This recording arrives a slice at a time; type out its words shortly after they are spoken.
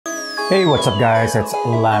Hey, what's up guys? It's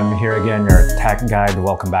Lem here again, your tech guide.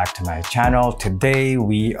 Welcome back to my channel. Today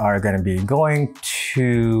we are going to be going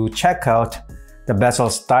to check out the bezel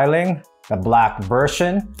styling, the black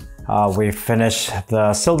version. We finished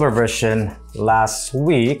the silver version last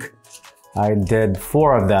week. I did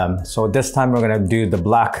 4 of them. So this time we're going to do the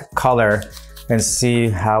black color and see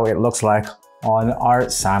how it looks like on our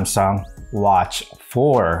Samsung Watch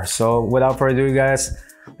 4. So without further ado guys,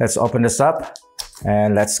 let's open this up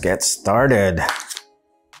and let's get started.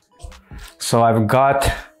 So I've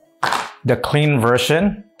got the clean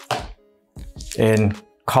version in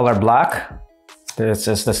color black. This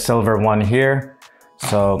is the silver one here.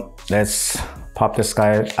 So let's pop this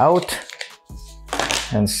guy out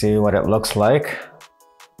and see what it looks like.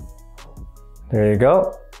 There you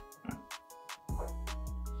go.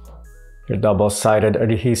 Your double-sided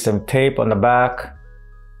adhesive tape on the back.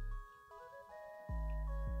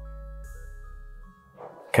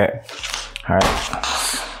 Okay, all right.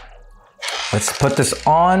 Let's put this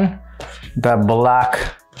on the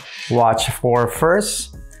black Watch 4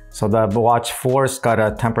 first. So the Watch 4's got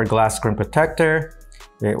a tempered glass screen protector.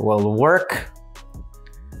 It will work.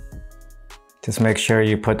 Just make sure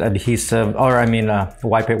you put adhesive, or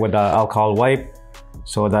wipe it with an alcohol wipe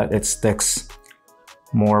so that it sticks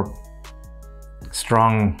more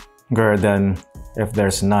stronger than if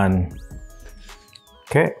there's none.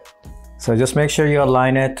 Okay. So just make sure you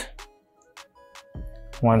align it.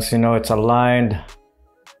 Once you know it's aligned,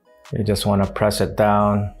 you just want to press it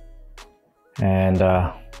down and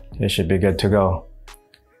it should be good to go.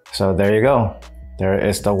 So there you go. There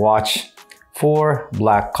is the Watch 4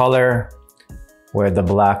 black color with the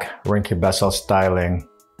black Ringke Bezel styling.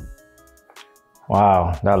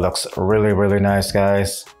 Wow, that looks really, really nice,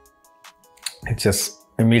 guys. It just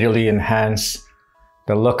immediately enhanced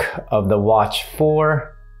the look of the Watch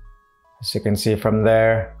 4. As you can see from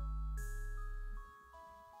there.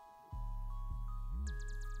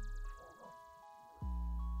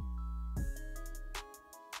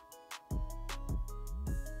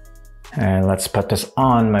 And let's put this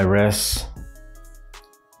on my wrist.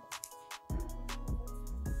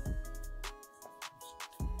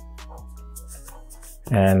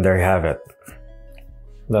 And there you have it.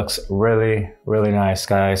 Looks really, really nice,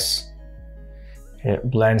 guys.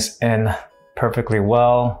 It blends in perfectly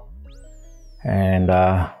well. And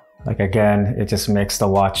again, it just makes the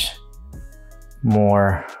watch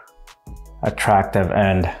more attractive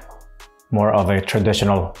and more of a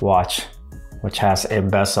traditional watch, which has a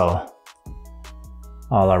bezel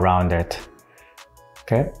all around it.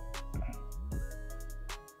 Okay.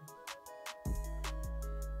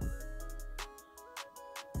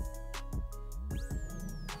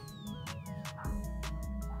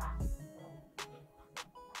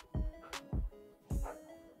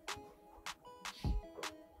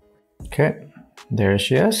 Okay, there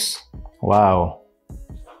she is. Wow.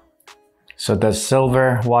 So the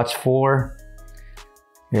silver Watch 4,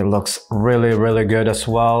 it looks really, really good as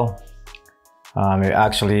well. It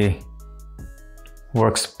actually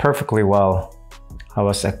works perfectly well. I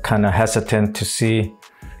was kind of hesitant to see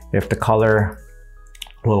if the color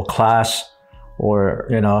will clash or,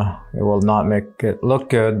 it will not make it look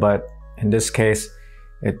good. But in this case,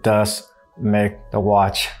 it does make the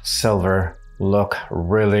watch silver look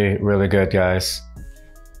really, really good, guys.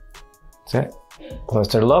 That's it.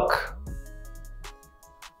 Closer look.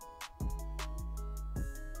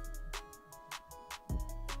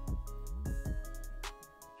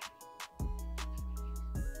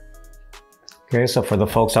 Okay, so for the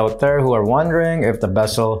folks out there who are wondering if the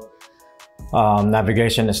bezel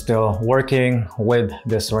navigation is still working with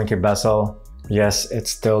this Ringke Bezel, yes, it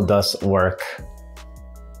still does work.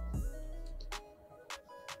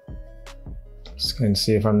 As you can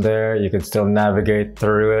see from there, you can still navigate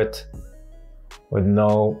through it with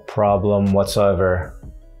no problem whatsoever.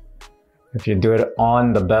 If you do it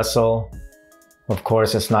on the bezel, of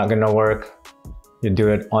course it's not gonna work. You do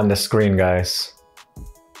it on the screen, guys.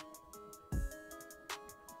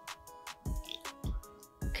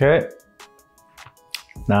 Okay,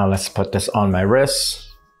 now let's put this on my wrist.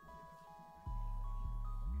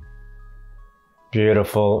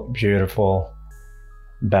 Beautiful, beautiful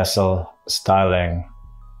bezel styling.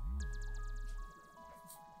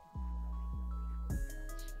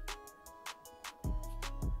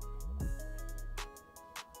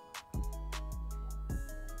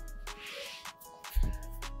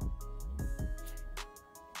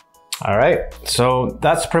 All right, so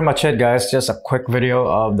that's pretty much it, guys. Just a quick video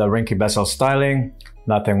of the Ringke Bezel styling.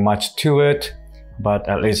 Nothing much to it, but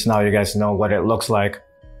at least now you guys know what it looks like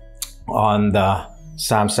on the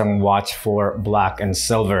Samsung Watch 4 black and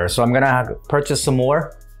silver. So I'm gonna purchase some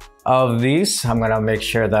more of these. I'm gonna make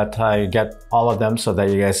sure that I get all of them so that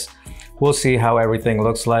you guys will see how everything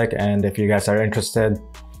looks like. And if you guys are interested,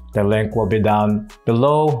 the link will be down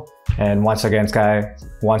below. And once again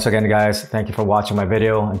guys, thank you for watching my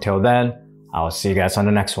video. Until then, I'll see you guys on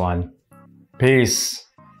the next one. Peace.